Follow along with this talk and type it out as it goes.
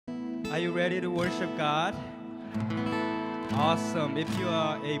Are you ready to worship God? Awesome. If you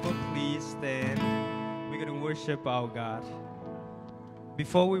are able, please stand. We're going to worship our God.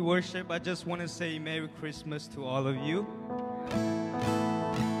 Before we worship, I just want to say Merry Christmas to all of you.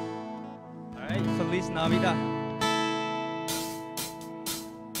 All right, Feliz Navidad.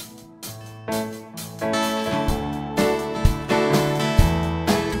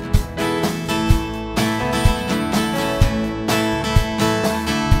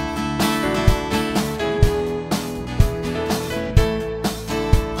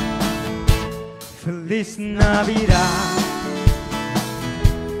 Feliz Navidad,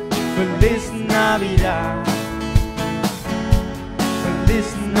 Feliz Navidad,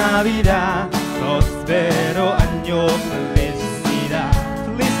 Feliz Navidad, próspero año, felicidad.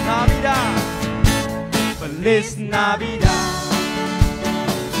 Feliz Navidad, Feliz Navidad,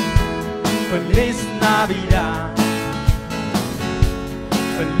 Feliz Navidad,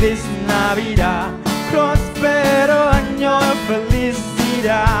 Feliz Navidad, próspero año,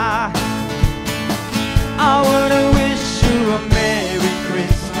 felicidad. I wanna wish you a Merry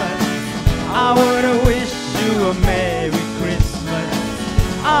Christmas. I wanna wish you a Merry Christmas.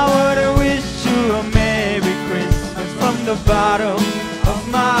 I wanna wish you a Merry Christmas from the bottom of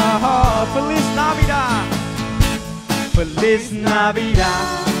my heart. Feliz Navidad, Feliz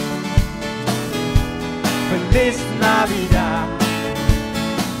Navidad, Feliz Navidad,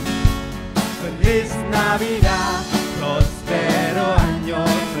 Feliz Navidad, próspero año,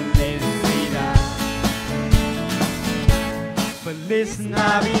 felicidad. Feliz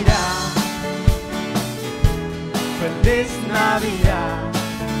Navidad, Feliz Navidad,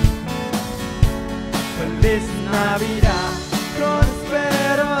 Feliz Navidad,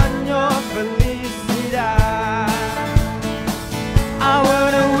 próspero año, felicidad. I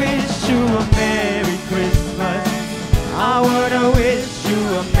wanna wish you a Merry Christmas. I wanna wish you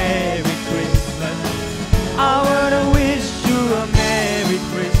a Merry Christmas. I wanna wish you a Merry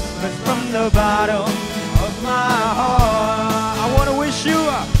Christmas from the bottom of my heart. I wanna wish you a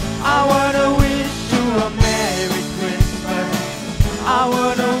Merry Christmas. I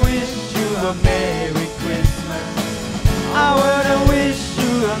wanna wish you a Merry Christmas. I wanna wish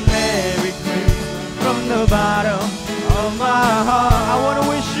you a Merry Christmas from the bottom of my heart. I wanna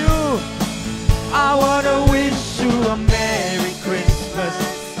wish you a Merry Christmas.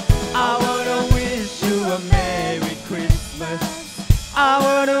 I wanna wish you a Merry Christmas. I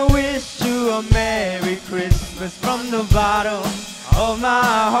wanna wish you a Merry Christmas from the bottom of my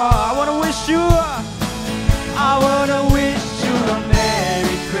heart. I wanna wish you a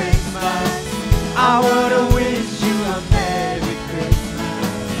Merry Christmas. I wanna wish you a Merry Christmas.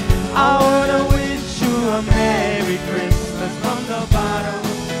 I wanna wish you a Merry Christmas from the bottom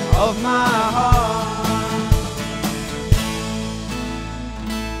of my heart.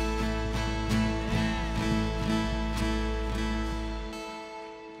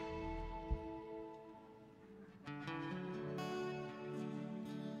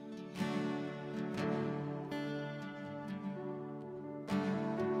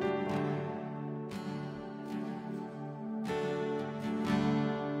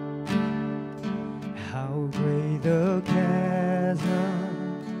 How great the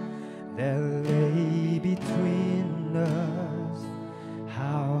chasm that lay between us.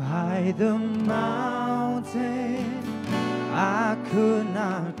 How high the mountain I could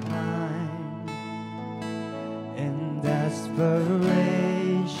not climb. In desperation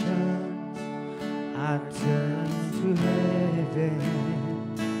I turned to heaven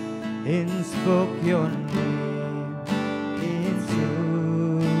and spoke your name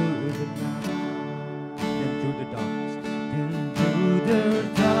into the night. Into the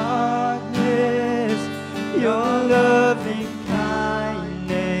darkness, your loving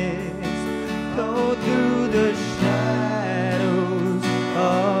kindness flowed through the shadows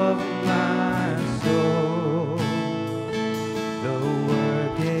of my soul. The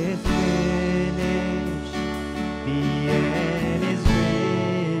work is finished, the end is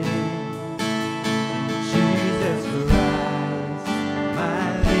written. Jesus Christ, my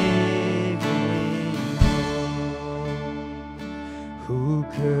living hope. Who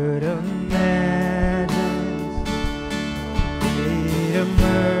could imagine greater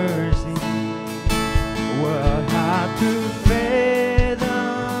mercy? What heart could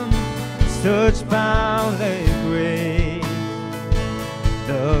fathom such boundless grace?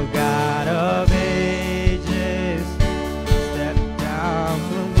 The God of ages stepped down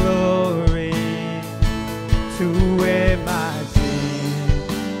from glory to wear my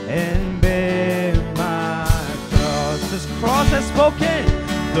sin and bear my cross. This cross has spoken.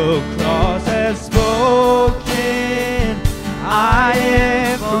 The cross has spoken. I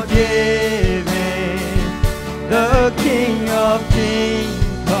am forgiven.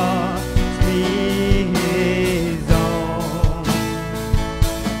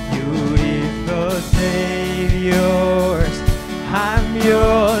 I'm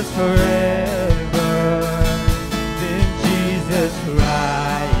yours forever. In Jesus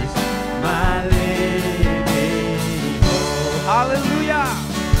Christ, my living hope. Hallelujah.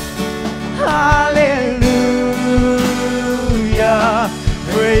 Hallelujah.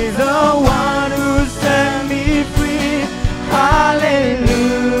 Praise the one who set me free. Hallelujah.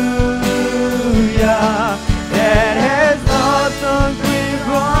 That has lost some grip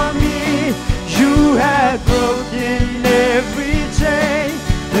on me. You have broken every chain.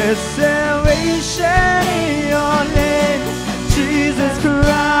 There's salvation in your name, Jesus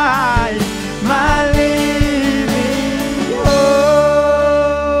Christ, my living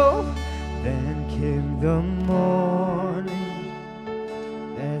hope. Then came the morning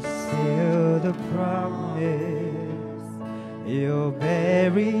that sealed the promise. Your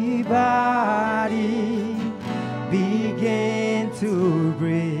very body began to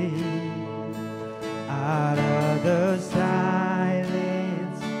breathe out of the silence.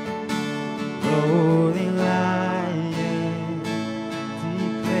 Rolling lion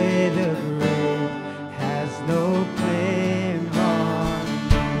declared the grave has no claim on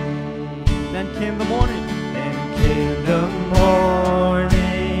me. Then came the morning. Then came the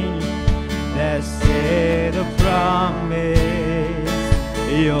morning that said the promise.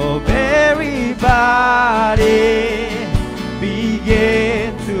 Your very body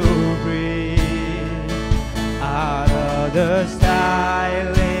began to breathe out of the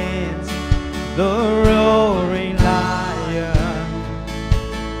silence. The roaring lion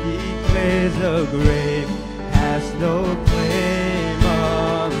declares the grave has no claim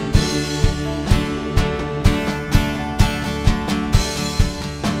on me.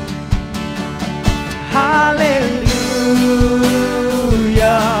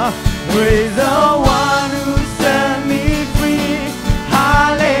 Hallelujah. Praise the one who set me free.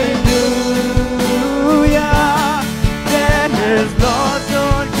 Hallelujah. That has lost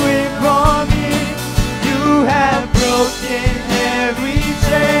your grip on me. You have broken every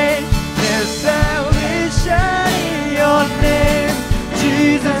chain. There's salvation in your name,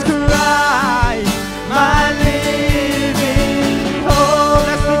 Jesus Christ, my living hope.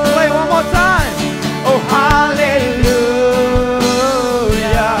 Let's play one more time. Oh, hallelujah.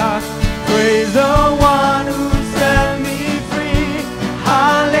 Praise the one who set me free.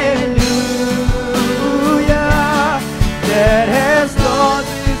 Hallelujah. That has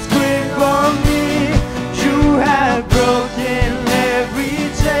lost its grip on me. You have broken every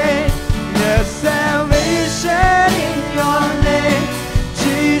chain. There's salvation in your name,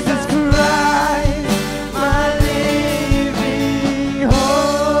 Jesus Christ, my living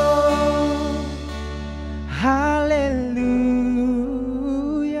hope. Hallelujah.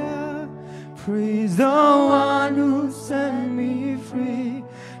 Praise the one who set me free.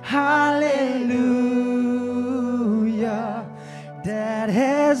 Hallelujah. That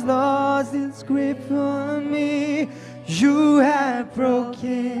has lost its grip on me. You have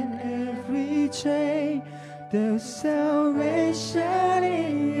broken every chain. There's salvation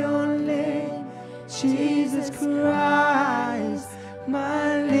in your name, Jesus Christ,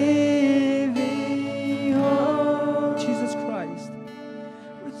 my living hope. Jesus Christ.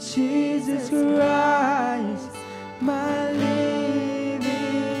 Jesus Christ, my living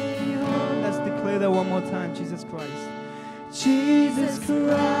hope. Let's declare that one more time. Jesus Christ. Jesus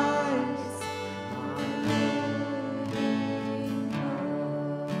Christ, my living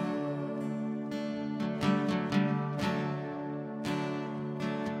hope.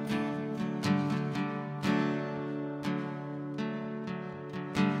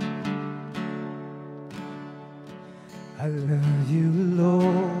 I love you,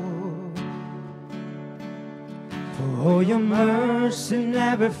 Lord, for all your mercy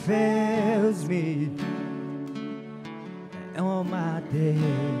never fails me. And all my day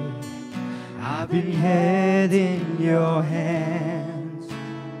I've been held in your hands.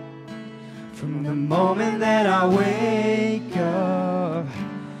 From the moment that I wake up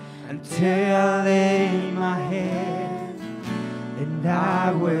until I lay my head, and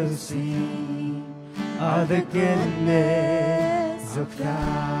I will sing of the goodness of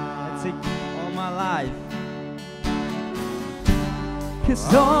God. Take all my life.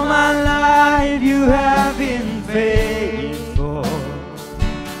 'Cause all my life you have been faithful.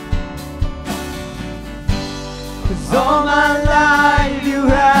 'Cause all my life you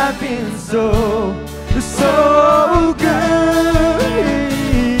have been so good.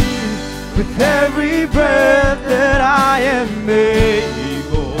 With every breath that I am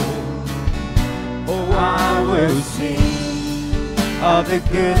able, oh, I will sing of the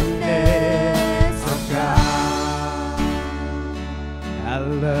goodness of God. I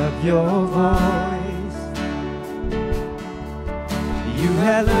love your voice, You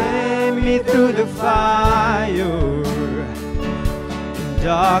have led me through the fire in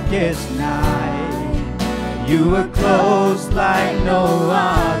darkest night. You were close like no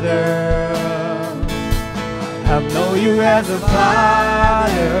other. I know you as a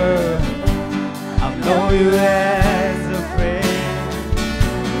father. I know you as a friend.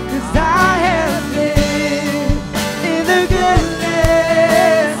 'Cause I have lived in the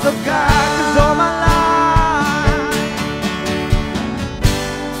goodness of God. 'Cause all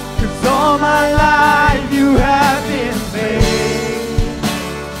my life you have been faithful.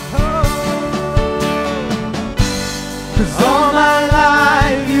 'Cause all my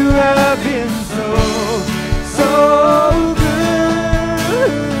life you have been so good.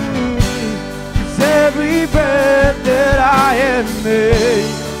 'Cause every breath that I have made,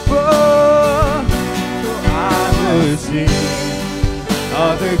 so I will sing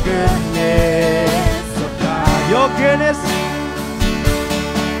of the goodness of God. Your goodness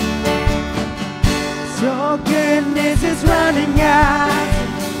is running out,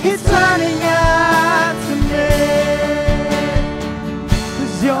 it's running out to me.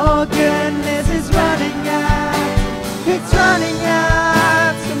 'Cause your goodness is running out, it's running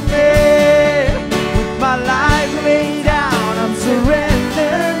out to me. With my life laid down, I'm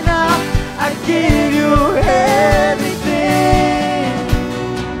surrendered now. I give you everything.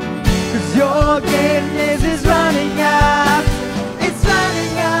 'Cause your goodness is running out, it's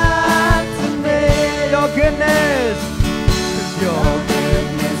running out to me. Your goodness, 'cause your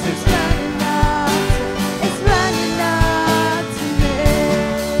goodness is running out, it's running out to me.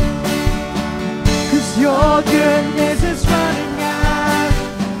 'Cause your goodness is running out,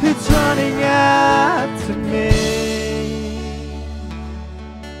 it's running out to me.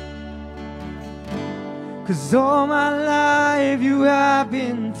 'Cause all my life you have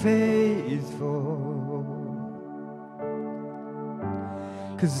been faithful.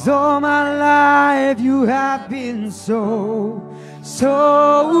 'Cause all my life you have been so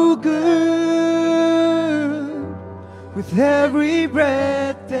good. With every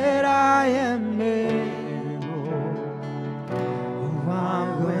breath that I am able, oh,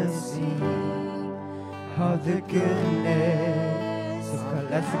 I will sing of the goodness of God.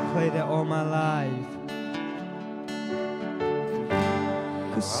 Let's declare that all my life.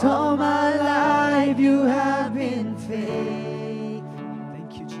 'Cause all my life you have been faithful.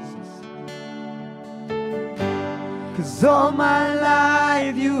 Thank you, Jesus. 'Cause all my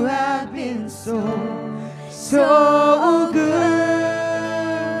life you have been so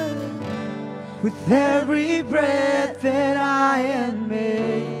good. With every breath that I am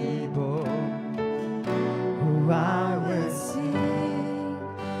able, oh, I will sing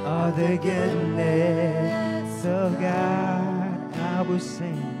of the goodness of God. I will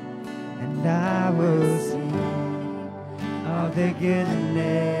sing and I will sing of the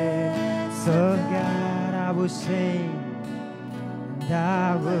goodness of God. I will sing and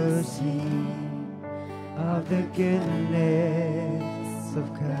I will sing of the goodness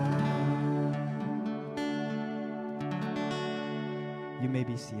of God. You may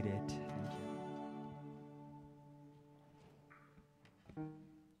be seated. Thank you.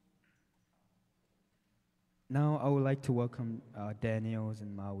 Now I would like to welcome Daniels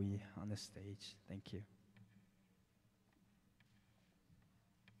and Maui on the stage. Thank you.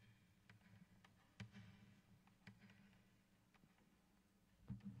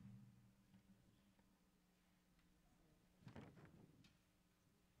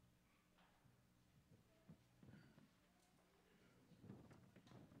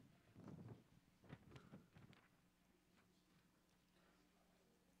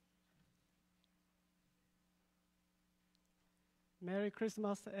 Merry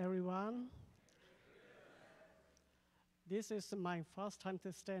Christmas, everyone. This is my first time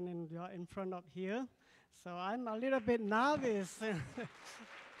to stand in front of here, so I'm a little bit nervous.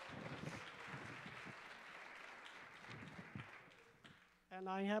 And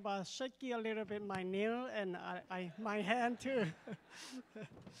I have a shaky a little bit my nail and my hand too.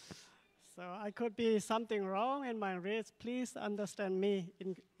 So I could be something wrong in my wrist. Please understand me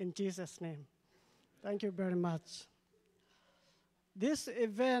in Jesus' name. Thank you very much. This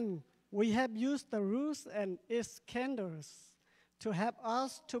event, we have used the roofs and its candles to help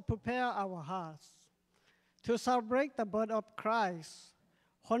us to prepare our hearts, to celebrate the birth of Christ.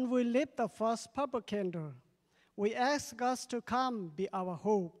 When we lit the first purple candle, we ask God to come be our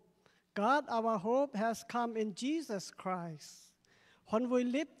hope. God, our hope, has come in Jesus Christ. When we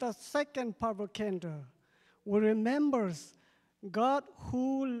lit the second purple candle, we remember God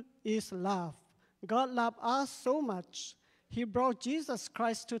who is love. God loved us so much. He brought Jesus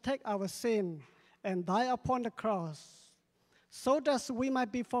Christ to take our sin and die upon the cross. so that we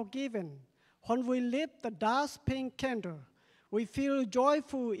might be forgiven. When we lit the dark pink candle, we feel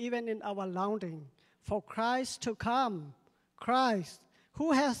joyful even in our longing for Christ to come. Christ,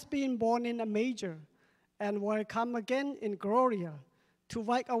 who has been born in a manger and will come again in glory to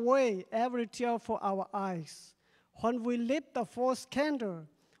wipe away every tear from our eyes. When we lit the fourth candle,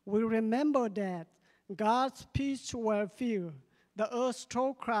 we remember that God's peace will fill the earth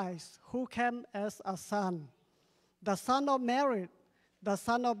through Christ, who came as a son, the son of Mary, the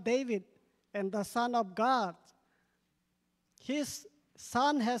son of David, and the son of God. His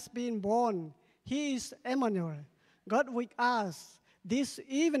son has been born. He is Emmanuel, God with us. This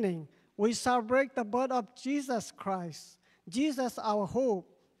evening, we celebrate the birth of Jesus Christ, Jesus our hope,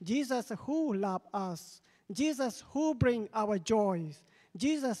 Jesus who loves us, Jesus who brings our joys,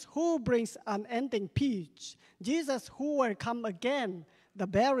 Jesus who brings unending peace, Jesus who will come again, the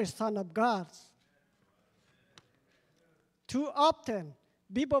very Son of God. Too often,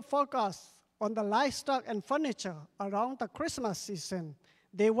 people focus on the livestock and furniture around the Christmas season.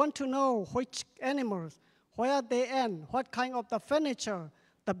 They want to know which animals, where they end, what kind of the furniture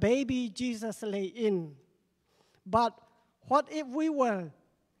the baby Jesus lay in. But what if we were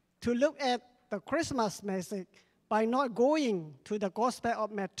to look at the Christmas message by not going to the Gospel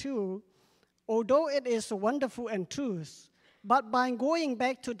of Matthew, although it is wonderful and true, but by going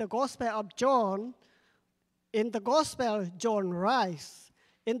back to the Gospel of John? In the Gospel, John writes,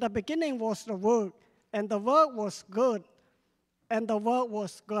 "In the beginning was the Word, and the Word was good, and the Word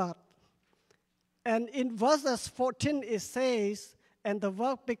was God." And in verses 14 it says, "And the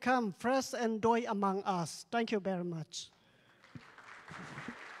Word became flesh and dwelt among us." Thank you very much.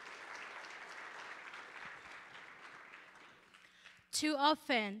 Too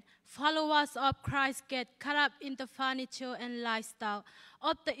often, followers of Christ get caught up in the furniture and lifestyle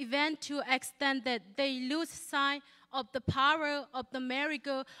of the event to the extent that they lose sight of the power of the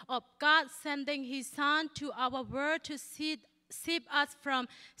miracle of God sending His Son to our world to save us from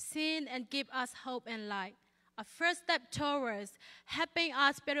sin and give us hope and light. A first step towards helping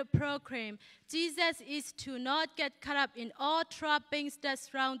us better proclaim Jesus is to not get caught up in all trappings that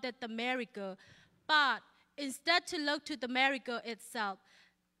surrounded the miracle, but instead to look to the miracle itself.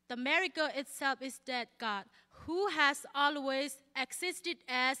 The miracle itself is that God, who has always existed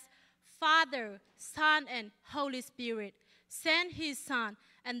as Father, Son, and Holy Spirit, sent His Son,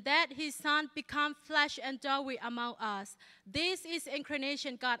 and that His Son become flesh and dwelt among us. This is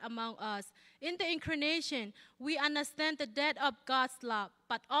incarnation God among us. In the incarnation, we understand the depth of God's love,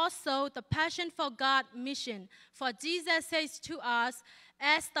 but also the passion for God's mission. For Jesus says to us,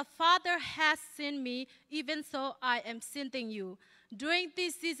 "As the Father has sent me, even so I am sending you." During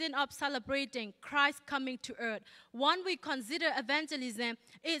this season of celebrating Christ coming to earth, when we consider evangelism,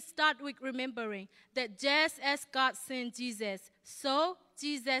 it starts with remembering that just as God sent Jesus, so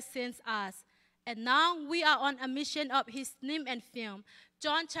Jesus sends us. And now we are on a mission of His name and film.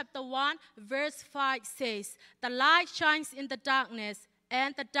 John chapter 1, verse 5 says, "The light shines in the darkness,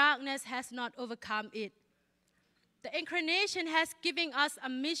 and the darkness has not overcome it." The incarnation has given us a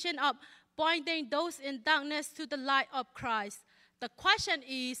mission of pointing those in darkness to the light of Christ. The question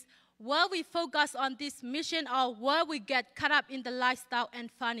is, will we focus on this mission or will we get caught up in the lifestyle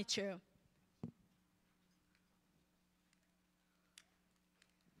and furniture?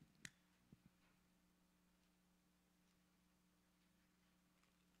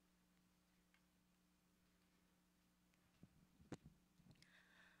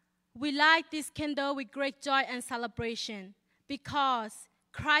 We light this candle with great joy and celebration because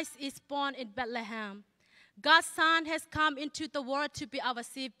Christ is born in Bethlehem. God's Son has come into the world to be our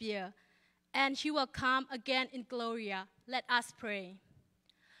Savior, and He will come again in glory. Let us pray.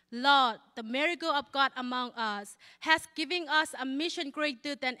 Lord, the miracle of God among us has given us a mission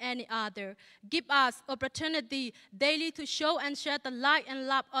greater than any other. Give us opportunity daily to show and share the light and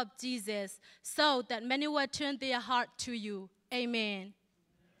love of Jesus so that many will turn their heart to you. Amen.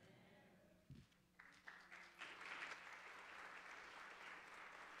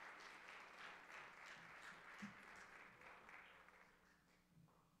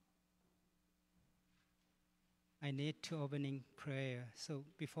 I need to opening prayer. So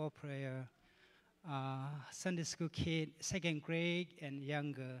before prayer, Sunday school kid, second grade and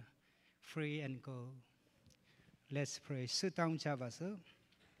younger, free and go. Let's pray. 수당 잡아서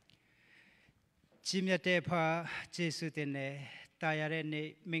짐야대파 제수되네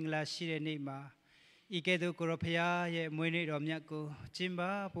따야레네 밍라시레네마 이게도 그로페야의 문이 없냐고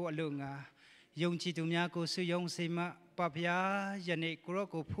짐바 보알룽아 ယုံကြည်သူများကိုစုယုံစေမှပါဖျားယနေ့ကိုရော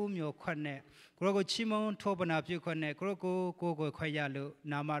ကိုဖူးမြော်ခွတ်နဲ့ကိုရောကိုချီးမွမ်းထောပနာပြုခွတ်နဲ့ကိုရောကိုခွဲရလို့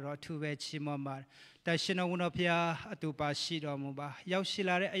နာမတော်အထူးပဲချီးမွမ်းပါတရှင်တော်ဝန်တော်ဖျားအတူပါရှိတော်မူပါရောက်ရှိ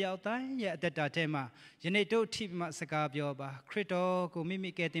လာတဲ့အရောက်တိုင်းရဲ့အသက်တာထဲမှာယနေ့တို့ထိမှစကားပြောပါခရစ်တော်ကိုမိ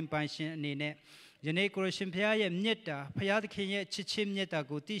မိကယ်တင်ပိုင်ရှင်အနေနဲ့ယနေ့ကိုရရှင်ဖျားရဲ့မြတ်တာဖျားသခင်ရဲ့ချစ်ချင်းမြတ်တာ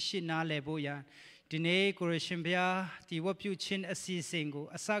ကိုသိရှိနားလည်ဖို့ရန်ဒီနေ့ကိုရရှင်ဘုရားဒီဝတ်ပြုခြင်းအစီအစဉ်ကို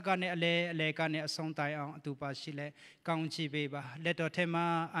အစကနဲ့အလဲကနေအဆုံးတိုင်အောင်အတူပါရှိလဲကောင်းချီးပေးပါလက်တော်ထဲမှာ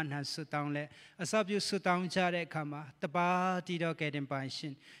အနန္တဆုတောင်းလဲအစပြုဆုတောင်းကြတဲ့အခါမှာတပါးတည်တော်ကယ်တင်ပိုင်ရှ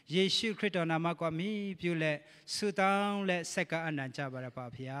င်ယေရှုခရစ်တော်နာမကွာမိပြုလဲဆုတောင်းလဲဆက်ကအနန္တကြပါရပါ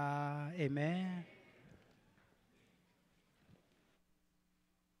ဘုရားအာမင်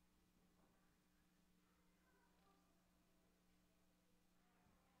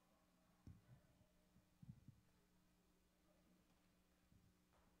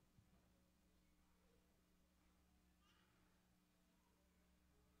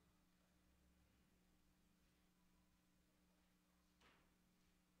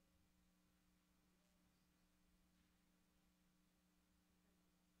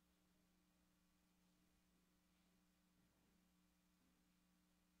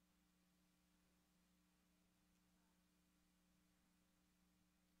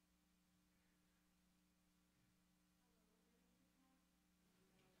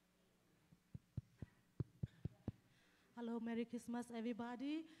Hello, Merry Christmas,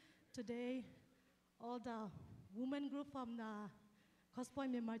 everybody. Today, all the women group from the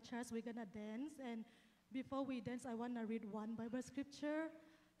Crosspoint Church, we're gonna dance. And before we dance, I wanna read one Bible scripture.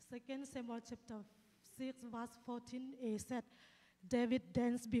 2 Samuel chapter 6, verse 14a said, David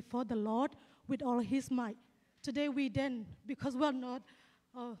danced before the Lord with all his might. Today we dance because we're not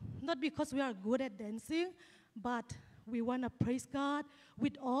because we are good at dancing, but we wanna praise God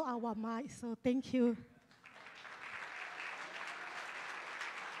with all our might. So thank you.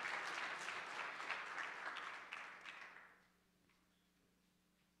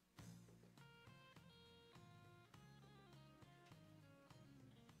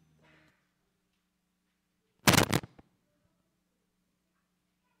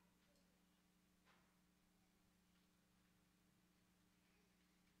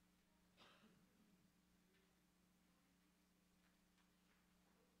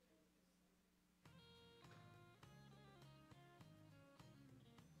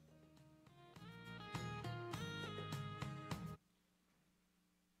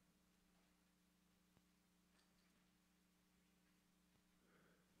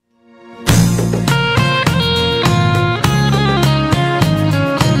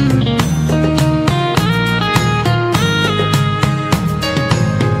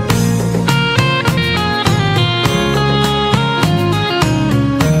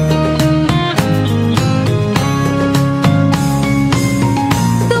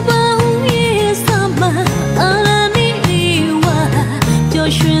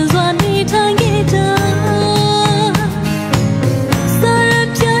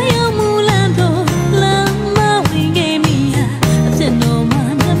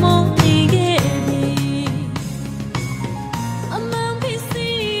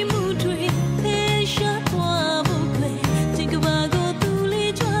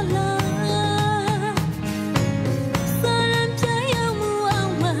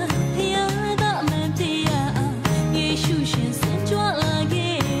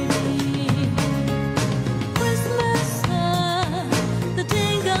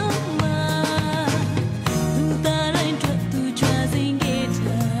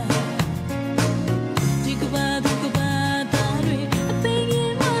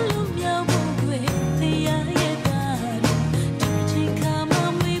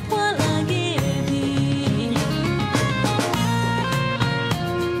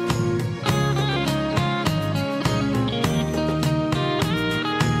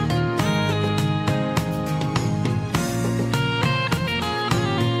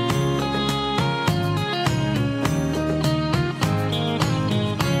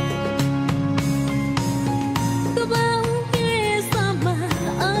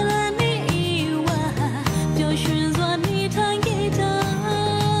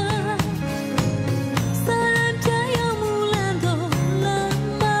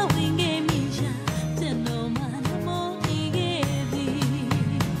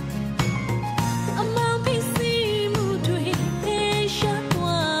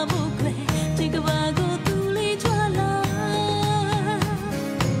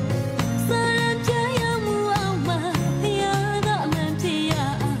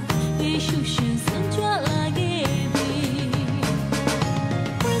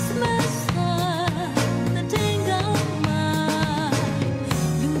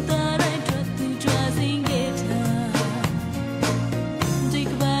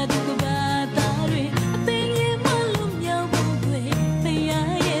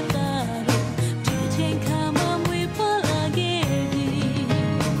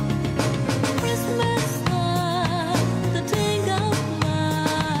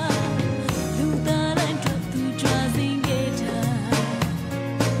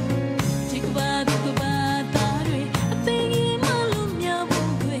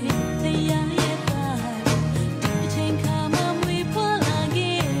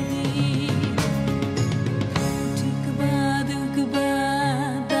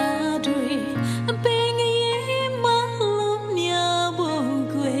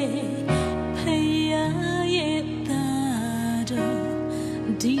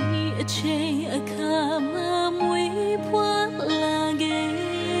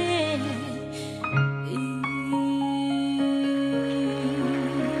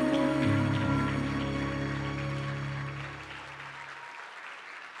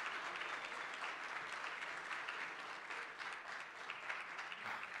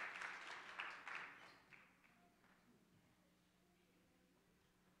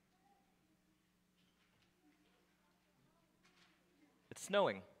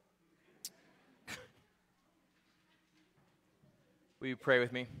 snowing. Will you pray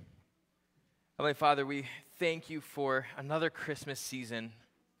with me? Heavenly Father, we thank you for another Christmas season,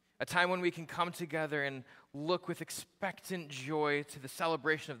 a time when we can come together and look with expectant joy to the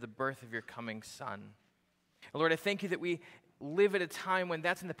celebration of the birth of your coming Son. And Lord, I thank you that we live at a time when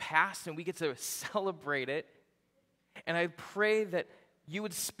that's in the past and we get to celebrate it. And I pray that you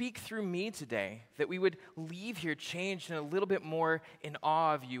would speak through me today, that we would leave here changed and a little bit more in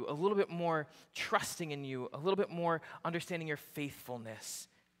awe of you, a little bit more trusting in you, a little bit more understanding your faithfulness.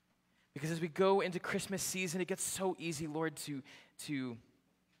 Because as we go into Christmas season, it gets so easy, Lord, to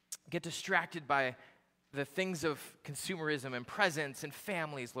get distracted by the things of consumerism and presents and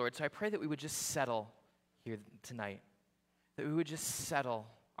families, Lord. So I pray that we would just settle here tonight, that we would just settle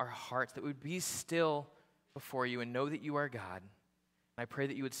our hearts, that we would be still before you and know that you are God. I pray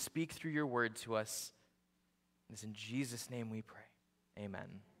that you would speak through your word to us. It's in Jesus' name we pray.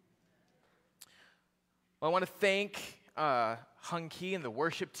 Amen. Well, I want to thank Hung Ki and the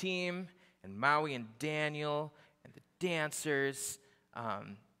worship team, and Maui and Daniel, and the dancers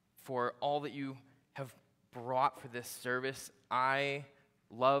for all that you have brought for this service. I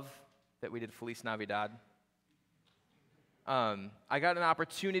love that we did Feliz Navidad. I got an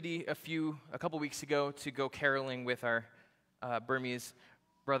opportunity a couple weeks ago to go caroling with our Burmese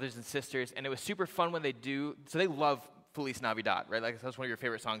brothers and sisters, and it was super fun when they do. So they love Feliz Navidad, right? Like that's one of your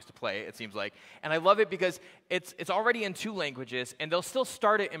favorite songs to play, it seems like. And I love it because it's already in 2 languages, and they'll still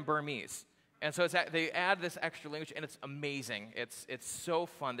start it in Burmese. And so they add this extra language, and it's amazing. It's so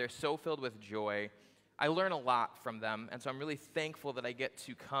fun. They're so filled with joy. I learn a lot from them, and so I'm really thankful that I get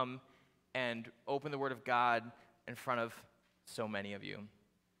to come and open the Word of God in front of so many of you.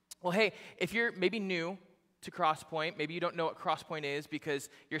 Well, hey, if you're maybe new to Crosspoint, maybe you don't know what Crosspoint is because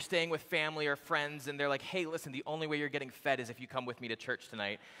you're staying with family or friends and they're like, hey, listen, the only way you're getting fed is if you come with me to church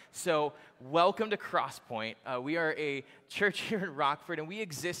tonight. So welcome to Crosspoint. We are a church here in Rockford, and we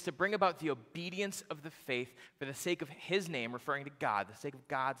exist to bring about the obedience of the faith for the sake of his name, referring to God, the sake of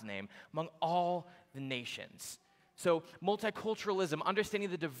God's name, among all the nations. So multiculturalism, understanding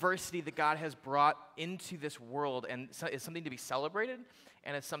the diversity that God has brought into this world, and is something to be celebrated,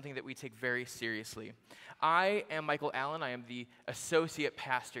 and it's something that we take very seriously. I am Michael Allen. I am the associate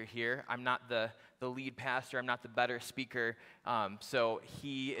pastor here. I'm not the lead pastor. I'm not the better speaker. So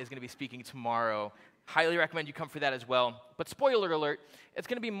he is going to be speaking tomorrow. Highly recommend you come for that as well. But spoiler alert, it's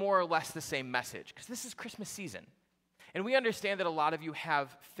going to be more or less the same message, because this is Christmas season. And we understand that a lot of you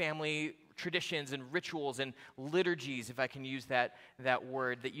have family traditions and rituals and liturgies, if I can use that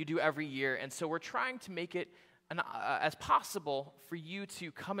word, that you do every year. And so we're trying to make it as possible for you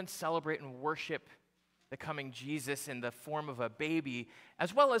to come and celebrate and worship the coming Jesus in the form of a baby,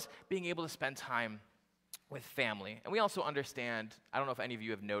 as well as being able to spend time with family. And we also understand, I don't know if any of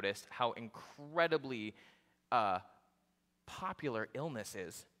you have noticed, how incredibly popular illness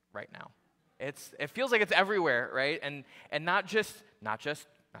is right now. It feels like it's everywhere, right? And not just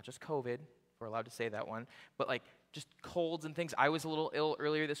COVID, if we're allowed to say that one, but like just colds and things. I was a little ill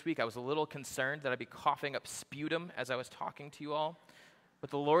earlier this week. I was a little concerned that I'd be coughing up sputum as I was talking to you all.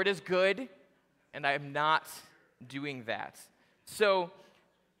 But the Lord is good, and I am not doing that. So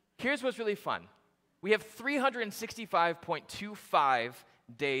here's what's really fun. We have 365.25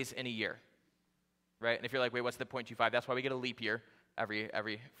 days in a year, right? And if you're like, wait, what's the 0.25? That's why we get a leap year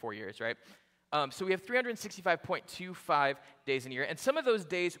every 4 years, right? So we have 365.25 days in a year, and some of those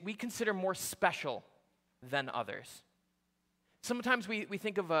days we consider more special than others. Sometimes we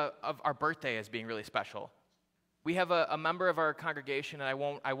think of our birthday as being really special. We have a member of our congregation, and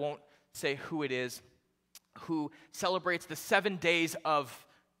I won't say who it is, who celebrates the 7 days of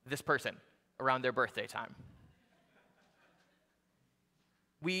this person around their birthday time.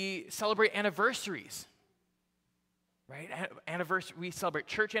 We celebrate anniversaries. Right? We celebrate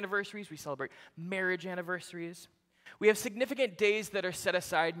church anniversaries. We celebrate marriage anniversaries. We have significant days that are set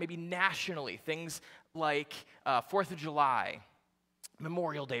aside maybe nationally, things like 4th of July,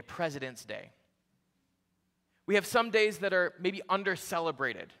 Memorial Day, President's Day. We have some days that are maybe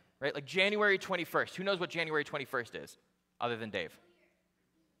under-celebrated, right? Like January 21st. Who knows what January 21st is, other than Dave?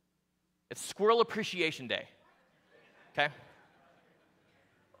 It's Squirrel Appreciation Day, okay?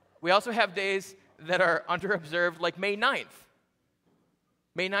 We also have days that are under-observed, like May 9th.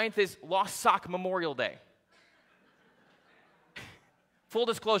 May 9th is Lost Sock Memorial Day. Full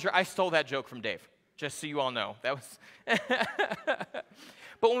disclosure, I stole that joke from Dave, just so you all know. That was.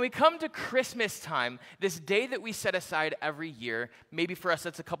 But when we come to Christmas time, this day that we set aside every year, maybe for us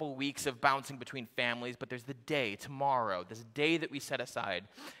that's a couple weeks of bouncing between families, but there's the day, tomorrow, this day that we set aside.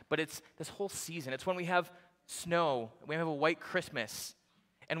 But it's this whole season. It's when we have snow. We have a white Christmas.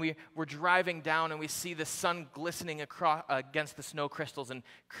 And we're driving down and we see the sun glistening across, against the snow crystals and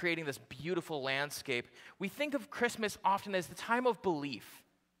creating this beautiful landscape. We think of Christmas often as the time of belief.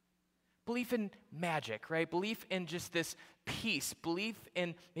 Belief in magic, right? Belief in just this peace. Belief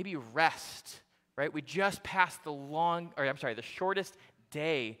in maybe rest, right? We just passed the shortest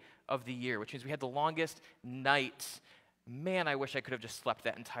day of the year, which means we had the longest night. Man, I wish I could have just slept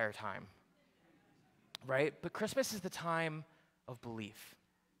that entire time, right? But Christmas is the time of belief.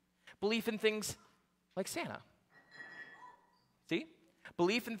 Belief in things like Santa. See?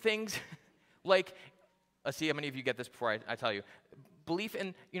 Belief in things like, let's see how many of you get this before I tell you. Belief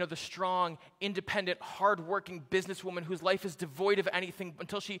in, the strong, independent, hardworking businesswoman whose life is devoid of anything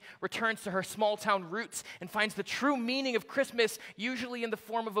until she returns to her small-town roots and finds the true meaning of Christmas, usually in the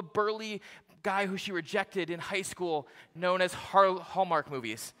form of a burly guy who she rejected in high school, known as Hallmark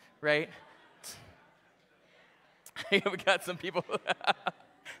movies, right? We got some people.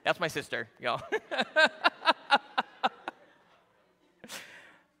 That's my sister, y'all.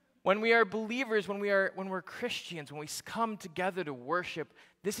 When we are believers, when we're Christians, when we come together to worship,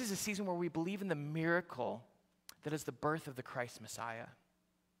 this is a season where we believe in the miracle that is the birth of the Christ Messiah.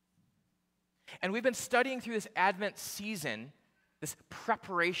 And we've been studying through this Advent season, this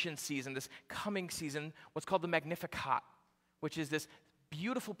preparation season, this coming season, what's called the Magnificat, which is this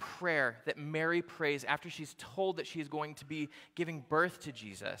beautiful prayer that Mary prays after she's told that she is going to be giving birth to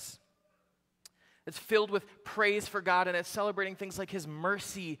Jesus. It's filled with praise for God, and it's celebrating things like his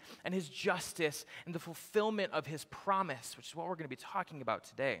mercy and his justice and the fulfillment of his promise, which is what we're going to be talking about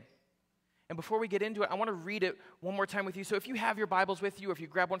today. And before we get into it, I want to read it one more time with you. So if you have your Bibles with you, or if you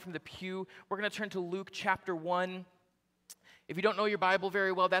grab one from the pew, we're going to turn to Luke chapter 1. If you don't know your Bible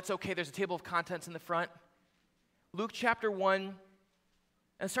very well, that's okay. There's a table of contents in the front. Luke chapter 1, and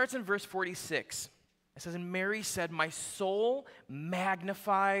it starts in verse 46. It says, "And Mary said, 'My soul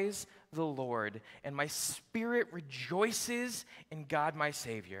magnifies the Lord, and my spirit rejoices in God my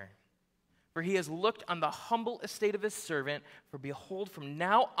Savior. For he has looked on the humble estate of his servant. For behold, from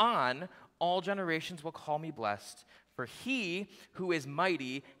now on, all generations will call me blessed. For he who is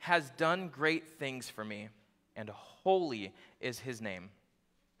mighty has done great things for me, and holy is his name.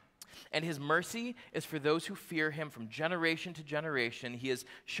 And his mercy is for those who fear him from generation to generation. He has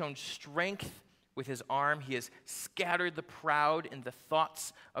shown strength with his arm. He has scattered the proud in the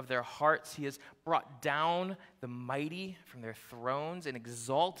thoughts of their hearts. He has brought down the mighty from their thrones and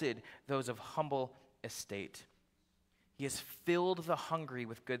exalted those of humble estate. He has filled the hungry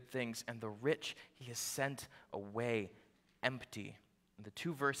with good things, and the rich he has sent away empty.'" And the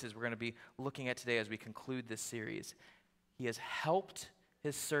two verses we're going to be looking at today as we conclude this series. "He has helped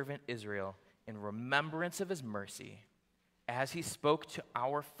his servant Israel in remembrance of his mercy, as he spoke to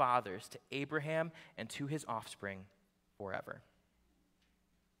our fathers, to Abraham and to his offspring forever."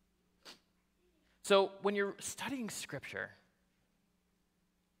 So when you're studying Scripture,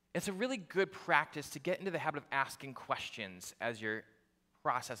 it's a really good practice to get into the habit of asking questions as you're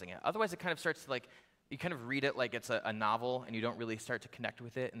processing it. Otherwise, it kind of starts to you kind of read it like it's a novel, and you don't really start to connect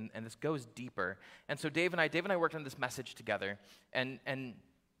with it, and this goes deeper. And so Dave and I worked on this message together, and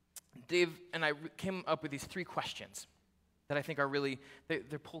Dave and I came up with these three questions that I think are really,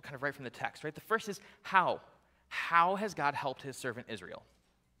 they're pulled kind of right from the text, right? The first is how? How has God helped his servant Israel?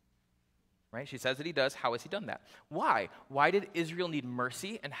 Right? She says that he does. How has he done that? Why? Why did Israel need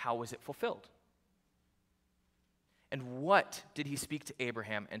mercy, and how was it fulfilled? And what did he speak to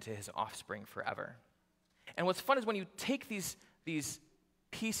Abraham and to his offspring forever? And what's fun is when you take these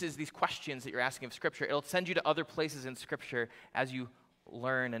pieces, these questions that you're asking of Scripture, it'll send you to other places in Scripture as you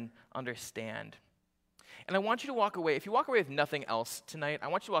learn and understand. And I want you to walk away, if you walk away with nothing else tonight, I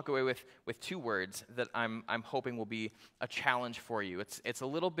want you to walk away with two words that I'm hoping will be a challenge for you. It's a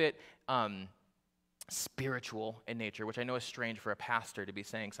little bit spiritual in nature, which I know is strange for a pastor to be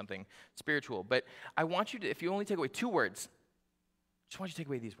saying something spiritual. But I want you to, if you only take away two words, I just want you to take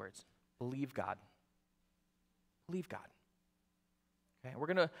away these words. Believe God. Believe God. Okay, we're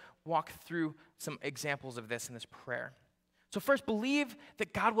going to walk through some examples of this in this prayer. So first, believe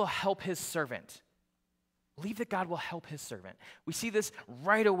that God will help his servant. Believe that God will help his servant. We see this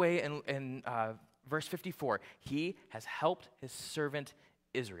right away in verse 54. He has helped his servant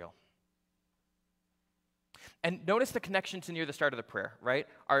Israel. And notice the connection to near the start of the prayer, right?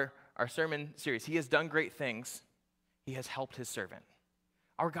 Our sermon series. He has done great things. He has helped his servant.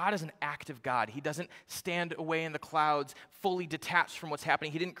 Our God is an active God. He doesn't stand away in the clouds, fully detached from what's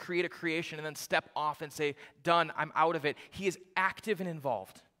happening. He didn't create a creation and then step off and say, done, I'm out of it. He is active and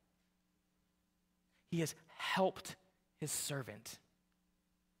involved. He has helped his servant.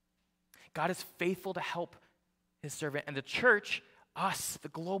 God is faithful to help his servant. And the church, us, the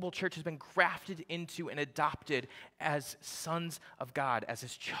global church, has been grafted into and adopted as sons of God, as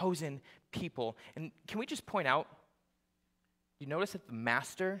his chosen people. And can we just point out, you notice that the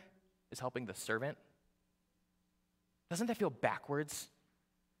master is helping the servant? Doesn't that feel backwards?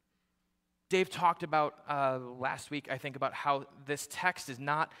 Dave talked about last week, I think, about how this text it's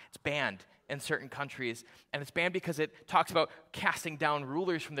banned in certain countries. And it's banned because it talks about casting down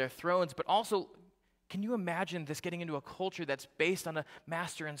rulers from their thrones. But also, can you imagine this getting into a culture that's based on a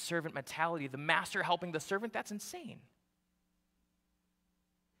master and servant mentality? The master helping the servant? That's insane.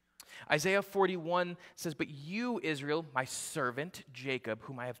 Isaiah 41 says, "But you, Israel, my servant, Jacob,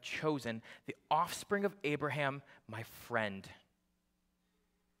 whom I have chosen, the offspring of Abraham, my friend."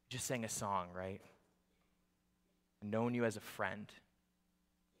 Just sang a song, right? Known you as a friend.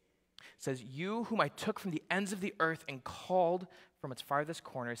 It says, "You whom I took from the ends of the earth and called from its farthest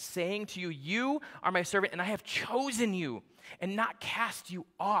corners, saying to you, you are my servant, and I have chosen you and not cast you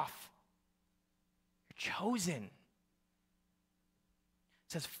off." You're chosen. It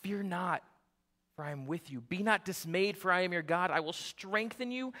says, "Fear not, for I am with you. Be not dismayed, for I am your God. I will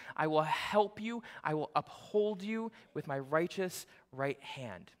strengthen you. I will help you. I will uphold you with my righteous right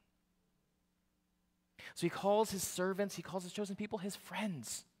hand." So he calls his servants, he calls his chosen people his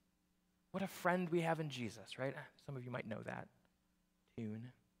friends. What a friend we have in Jesus, right? Some of you might know that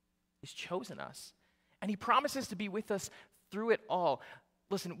tune. He's chosen us. And he promises to be with us through it all.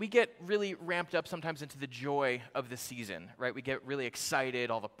 Listen, we get really ramped up sometimes into the joy of the season, right? We get really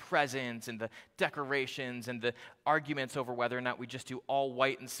excited, all the presents and the decorations and the arguments over whether or not we just do all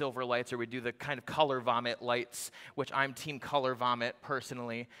white and silver lights or we do the kind of color vomit lights, which I'm team color vomit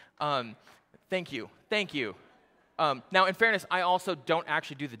personally. Thank you. Now, in fairness, I also don't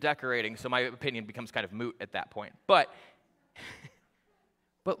actually do the decorating, so my opinion becomes kind of moot at that point. But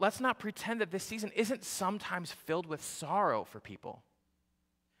let's not pretend that this season isn't sometimes filled with sorrow for people.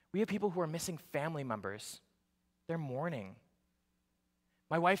 We have people who are missing family members. They're mourning.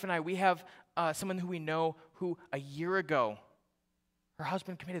 My wife and I, we have someone who we know who a year ago, her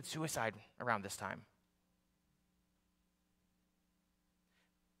husband committed suicide around this time.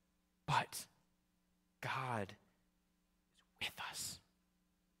 But God is with us,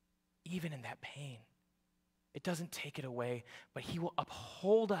 even in that pain. It doesn't take it away, but he will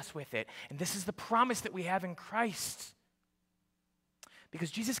uphold us with it. And this is the promise that we have in Christ. Because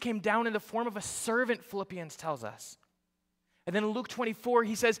Jesus came down in the form of a servant, Philippians tells us. And then in Luke 24,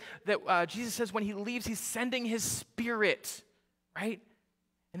 he says that Jesus says when he leaves, he's sending his Spirit, right?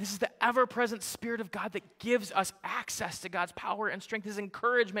 And this is the ever-present Spirit of God that gives us access to God's power and strength, his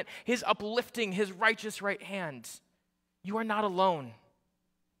encouragement, his uplifting, his righteous right hand. You are not alone,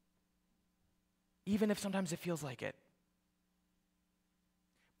 even if sometimes it feels like it.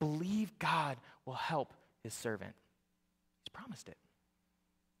 Believe God will help his servant. He's promised it.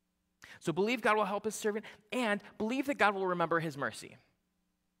 So believe God will help his servant, and believe that God will remember his mercy.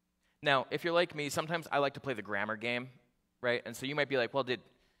 Now, if you're like me, sometimes I like to play the grammar game, right? And so you might be like, well, did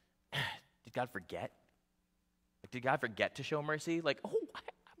God forget? Like, did God forget to show mercy? Like, oh,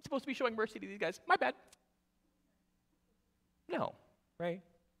 I'm supposed to be showing mercy to these guys. My bad. No, right?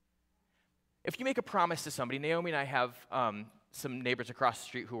 If you make a promise to somebody, Naomi and I have some neighbors across the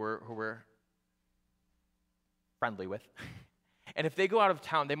street who we're friendly with. And if they go out of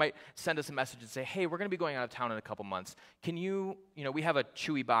town, they might send us a message and say, hey, we're going to be going out of town in a couple months. Can you we have a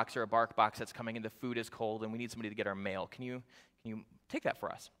Chewy box or a Bark box that's coming and the food is cold and we need somebody to get our mail. Can you take that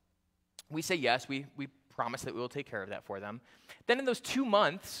for us? We say yes. We promise that we will take care of that for them. Then in those 2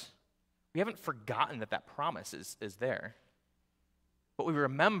 months, we haven't forgotten that promise is there. But we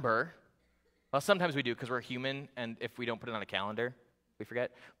remember, well, sometimes we do because we're human, and if we don't put it on a calendar, we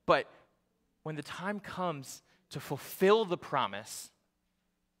forget. But when the time comes to fulfill the promise,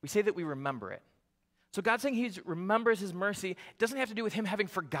 we say that we remember it. So God's saying he remembers his mercy. It doesn't have to do with him having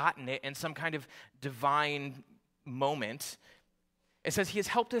forgotten it in some kind of divine moment. It says he has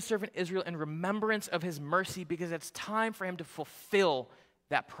helped his servant Israel in remembrance of his mercy because it's time for him to fulfill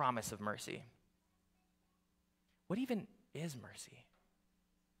that promise of mercy. What even is mercy?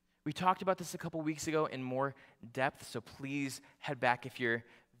 We talked about this a couple weeks ago in more depth, so please head back if you're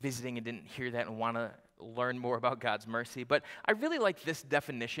visiting and didn't hear that and want to learn more about God's mercy. But I really like this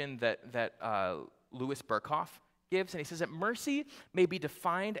definition that Louis Berkhoff gives, and he says that mercy may be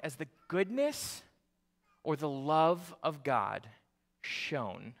defined as the goodness or the love of God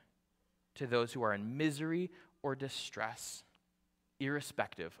shown to those who are in misery or distress,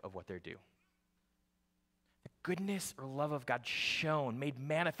 irrespective of what they're due. The goodness or love of God shown, made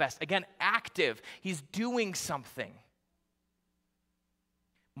manifest, again, active. He's doing something.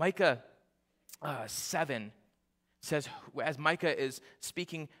 Micah 7 says, as Micah is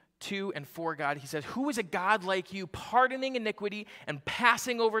speaking to and for God, he says, who is a God like you, pardoning iniquity and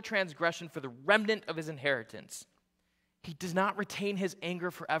passing over transgression for the remnant of his inheritance? He does not retain his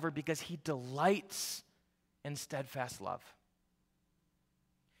anger forever because he delights in steadfast love.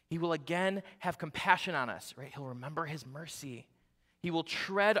 He will again have compassion on us, right? He'll remember his mercy. He will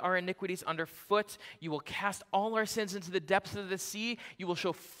tread our iniquities underfoot. You will cast all our sins into the depths of the sea. You will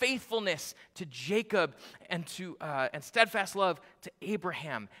show faithfulness to Jacob and steadfast love to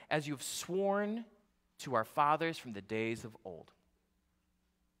Abraham, as you have sworn to our fathers from the days of old.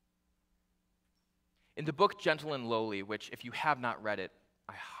 In the book Gentle and Lowly, which if you have not read it,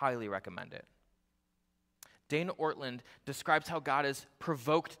 I highly recommend it, Dana Ortland describes how God is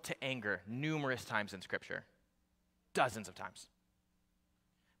provoked to anger numerous times in Scripture, dozens of times.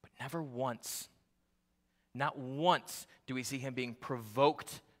 But never once, not once do we see him being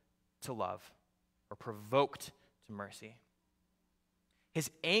provoked to love or provoked to mercy. His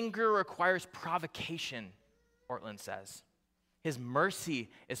anger requires provocation, Ortland says. His mercy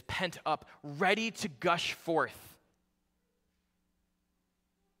is pent up, ready to gush forth.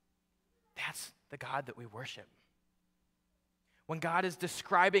 That's the God that we worship. When God is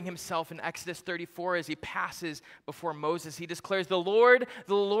describing himself in Exodus 34 as he passes before Moses, he declares, the Lord,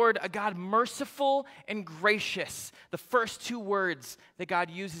 a God merciful and gracious. The first two words that God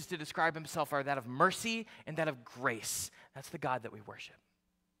uses to describe himself are that of mercy and that of grace. That's the God that we worship.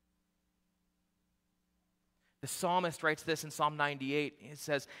 The psalmist writes this in Psalm 98. It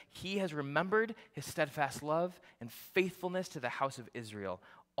says, he has remembered his steadfast love and faithfulness to the house of Israel.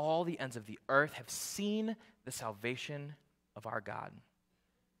 All the ends of the earth have seen the salvation of our God.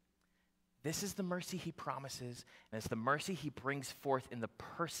 This is the mercy he promises, and it's the mercy he brings forth in the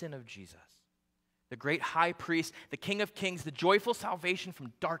person of Jesus, the great high priest, the King of kings, the joyful salvation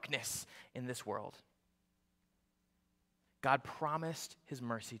from darkness in this world. God promised his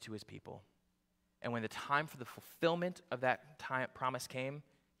mercy to his people, and when the time for the fulfillment of that promise came,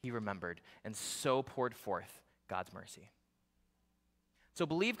 he remembered, and so poured forth God's mercy. So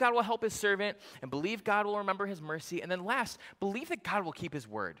believe God will help his servant, and believe God will remember his mercy. And then last, believe that God will keep his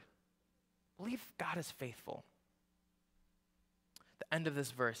word. Believe God is faithful. The end of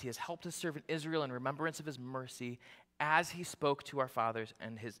this verse, he has helped his servant Israel in remembrance of his mercy as he spoke to our fathers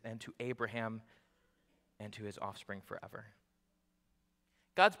and to Abraham and to his offspring forever.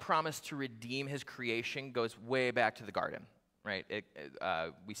 God's promise to redeem his creation goes way back to the garden, right?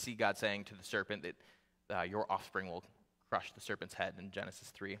 We see God saying to the serpent that your offspring will crush the serpent's head in Genesis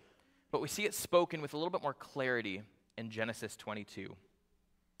 3. But we see it spoken with a little bit more clarity in Genesis 22.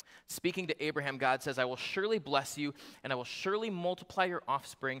 Speaking to Abraham, God says, I will surely bless you, and I will surely multiply your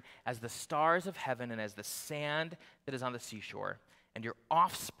offspring as the stars of heaven and as the sand that is on the seashore. And your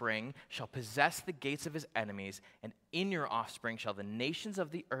offspring shall possess the gates of his enemies, and in your offspring shall the nations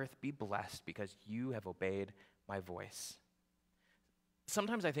of the earth be blessed, because you have obeyed my voice.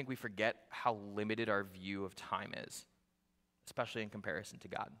 Sometimes I think we forget how limited our view of time is, especially in comparison to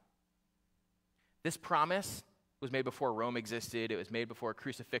God. This promise was made before Rome existed. It was made before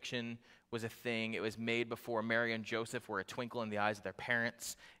crucifixion was a thing. It was made before Mary and Joseph were a twinkle in the eyes of their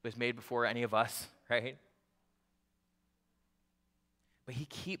parents. It was made before any of us, right? But he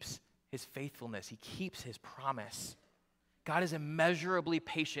keeps his faithfulness. He keeps his promise. God is immeasurably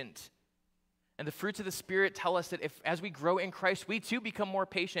patient. And the fruits of the Spirit tell us that as we grow in Christ, we too become more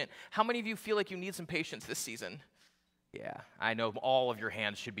patient. How many of you feel like you need some patience this season? Yeah, I know all of your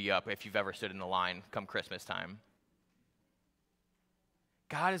hands should be up if you've ever stood in the line come Christmas time.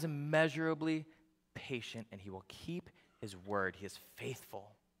 God is immeasurably patient, and he will keep his word. He is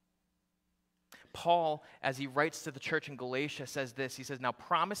faithful. Paul, as he writes to the church in Galatia, says this. He says, now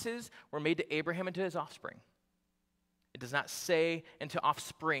promises were made to Abraham and to his offspring. It does not say into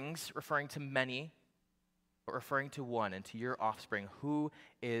offsprings, referring to many, but referring to one, and to your offspring, who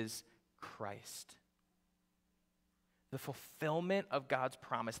is Christ. The fulfillment of God's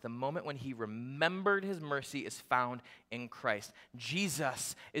promise, the moment when he remembered his mercy, is found in Christ.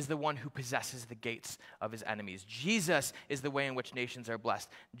 Jesus is the one who possesses the gates of his enemies. Jesus is the way in which nations are blessed.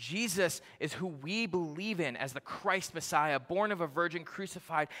 Jesus is who we believe in as the Christ Messiah, born of a virgin,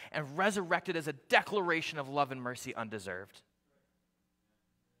 crucified, and resurrected as a declaration of love and mercy undeserved.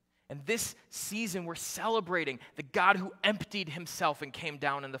 And this season, we're celebrating the God who emptied himself and came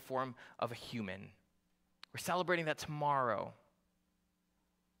down in the form of a human. We're celebrating that tomorrow.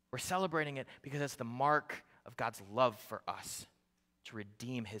 We're celebrating it because it's the mark of God's love for us to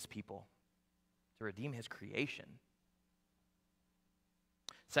redeem his people, to redeem his creation.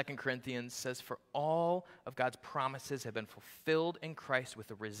 2 Corinthians says, for all of God's promises have been fulfilled in Christ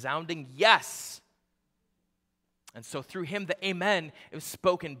with a resounding yes. And so through him, the amen is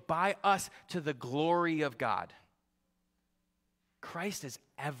spoken by us to the glory of God. Christ is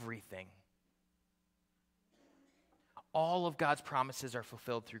everything. All of God's promises are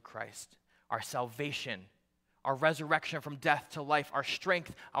fulfilled through Christ. Our salvation, our resurrection from death to life, our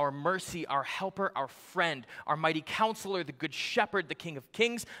strength, our mercy, our helper, our friend, our mighty counselor, the good shepherd, the King of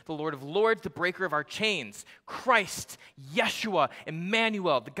kings, the Lord of lords, the breaker of our chains. Christ, Yeshua,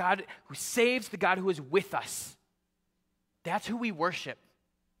 Emmanuel, the God who saves, the God who is with us. That's who we worship.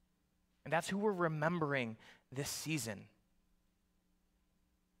 And that's who we're remembering this season.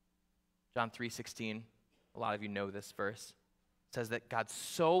 John 3:16, a lot of you know this verse, says that God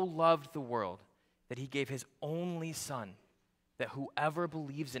so loved the world that he gave his only Son, that whoever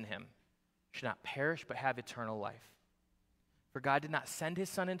believes in him should not perish but have eternal life. For God did not send his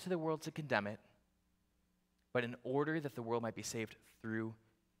Son into the world to condemn it, but in order that the world might be saved through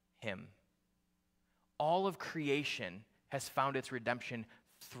him. All of creation has found its redemption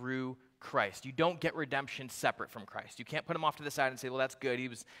through Christ. You don't get redemption separate from Christ. You can't put him off to the side and say, well, that's good. He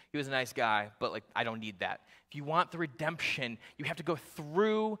was a nice guy, but like I don't need that. If you want the redemption, you have to go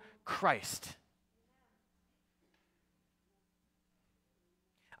through Christ.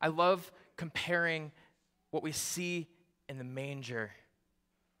 I love comparing what we see in the manger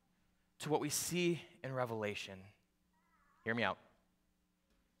to what we see in Revelation. Hear me out.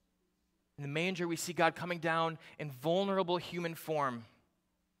 In the manger, we see God coming down in vulnerable human form.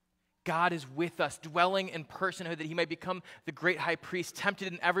 God is with us, dwelling in personhood, that he might become the great high priest,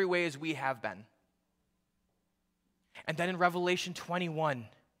 tempted in every way as we have been. And then in Revelation 21,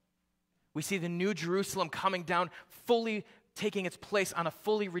 we see the new Jerusalem coming down, fully taking its place on a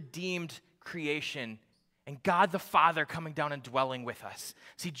fully redeemed creation, and God the Father coming down and dwelling with us.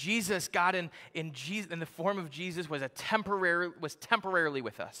 See, Jesus, God in the form of Jesus was temporarily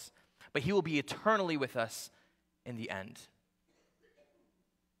with us, but he will be eternally with us in the end.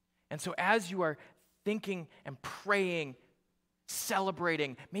 And so as you are thinking and praying,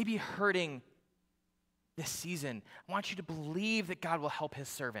 celebrating, maybe hurting this season, I want you to believe that God will help his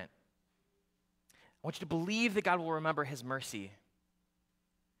servant. I want you to believe that God will remember his mercy.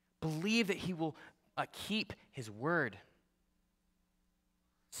 Believe that he will keep his word.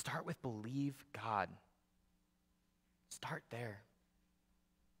 Start with believe God. Start there.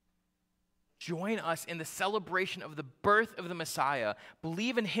 Join us in the celebration of the birth of the Messiah.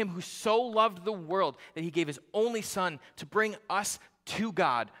 Believe in him who so loved the world that he gave his only Son to bring us to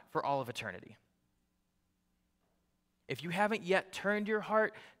God for all of eternity. If you haven't yet turned your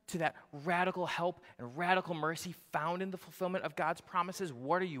heart to that radical help and radical mercy found in the fulfillment of God's promises,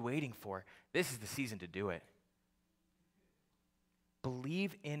 what are you waiting for? This is the season to do it.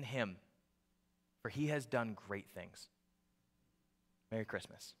 Believe in him, for he has done great things. Merry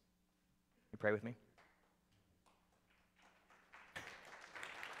Christmas. You pray with me?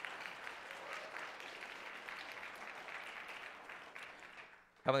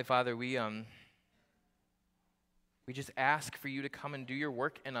 Heavenly Father, we just ask for you to come and do your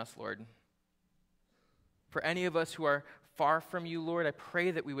work in us, Lord. For any of us who are far from you, Lord, I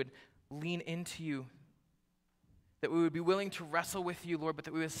pray that we would lean into you, that we would be willing to wrestle with you, Lord, but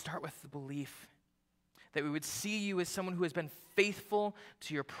that we would start with the belief, that we would see you as someone who has been faithful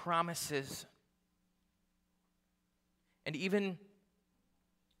to your promises. And even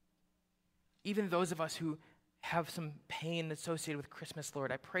those of us who have some pain associated with Christmas,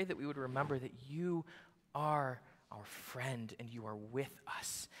 Lord, I pray that we would remember that you are our friend, and you are with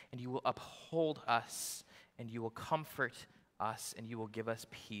us, and you will uphold us, and you will comfort us, and you will give us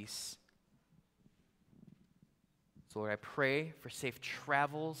peace. So, Lord, I pray for safe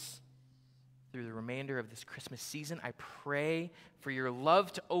travels through the remainder of this Christmas season. I pray for your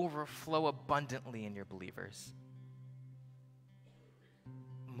love to overflow abundantly in your believers.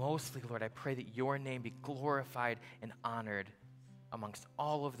 Mostly, Lord, I pray that your name be glorified and honored amongst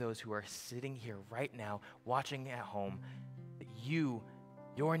all of those who are sitting here right now, watching at home, that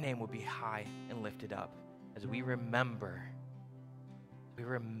your name will be high and lifted up as we remember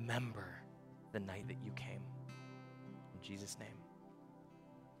the night that you came. In Jesus' name.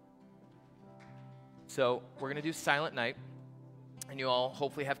 So we're going to do Silent Night, and you all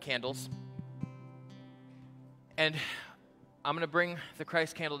hopefully have candles. And I'm going to bring the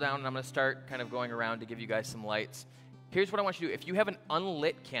Christ candle down, and I'm going to start kind of going around to give you guys some lights. Here's what I want you to do. If you have an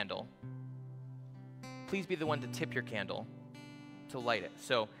unlit candle, please be the one to tip your candle to light it.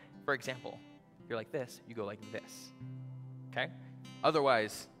 So, for example, if you're like this, you go like this, okay?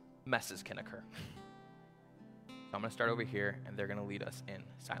 Otherwise, messes can occur. So I'm going to start over here, and they're going to lead us in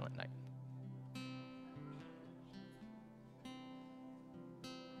Silent Night.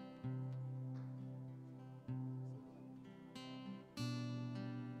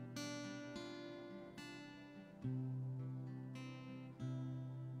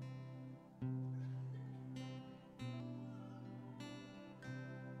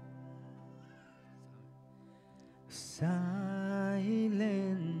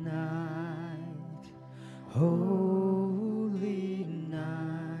 Silent night, holy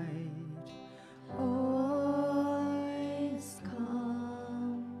night, all is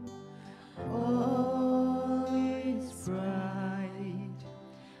calm, all is bright,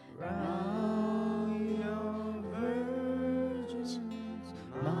 round your virgins,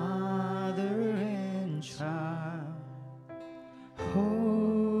 mother and child,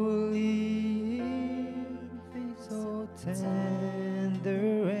 holy infant, so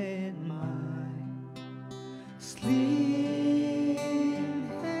tender and mild, sleep in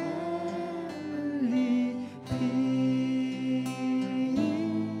heavenly peace,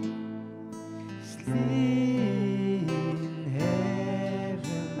 sleep in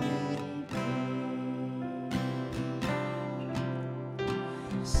heavenly peace.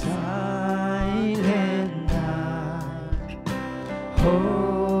 Silent night,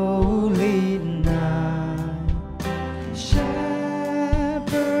 holy night,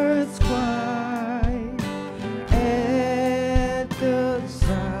 shepherds quiet at the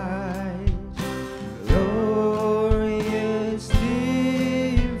sight, glorious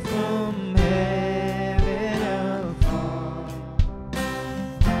dear from heaven afar,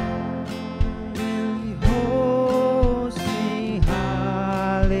 and hosts sing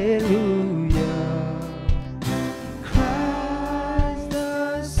hallelujah. Christ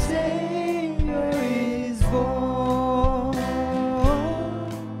the Savior is born.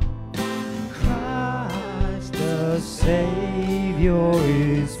 Christ the Savior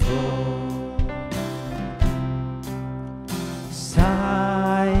is born.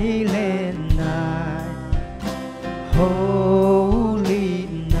 Silent night, holy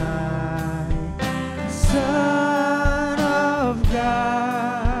night, Son of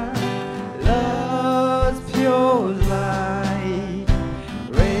God, love's pure light,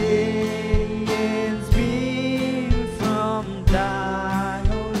 radiance beam from thy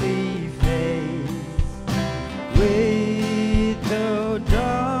holy face, with the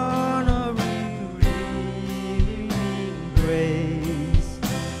dawn of revealing grace.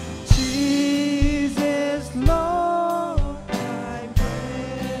 Jesus, Lord, thy birth.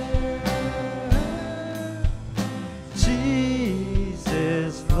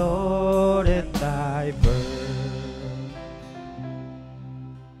 Jesus, Lord, at thy birth.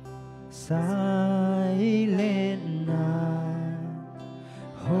 Silent night,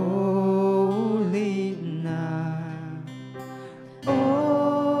 holy night,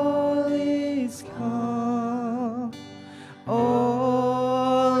 all is calm,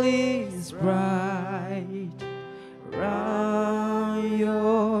 all is bright, round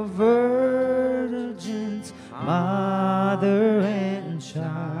your virgins, mother and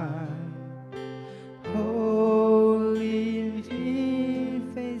child, holy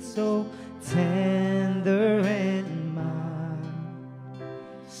infant, so tender and mild,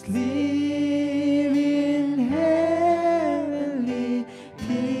 sleep in heavenly peace,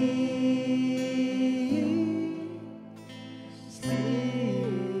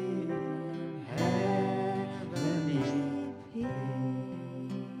 sleep in heavenly peace.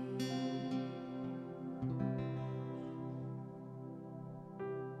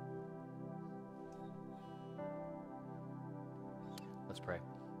 Let's pray.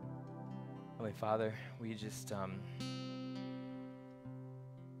 Holy Father, we just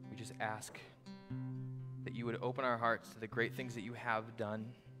ask that you would open our hearts to the great things that you have done,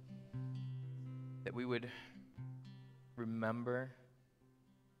 that we would remember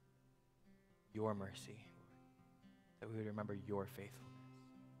your mercy, that we would remember your faithfulness.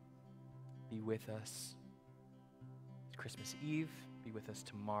 Be with us Christmas Eve, be with us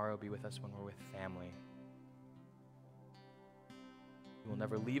tomorrow, be with us when we're with family. You will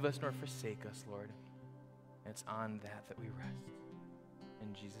never leave us nor forsake us, Lord. And it's on that we rest.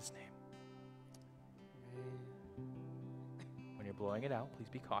 In Jesus' name. When you're blowing it out, please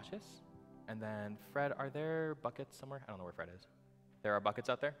be cautious. And then, Fred, are there buckets somewhere? I don't know where Fred is. There are buckets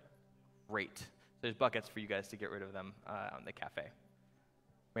out there? Great. So there's buckets for you guys to get rid of them out in the cafe.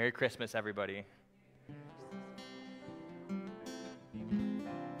 Merry Christmas, everybody.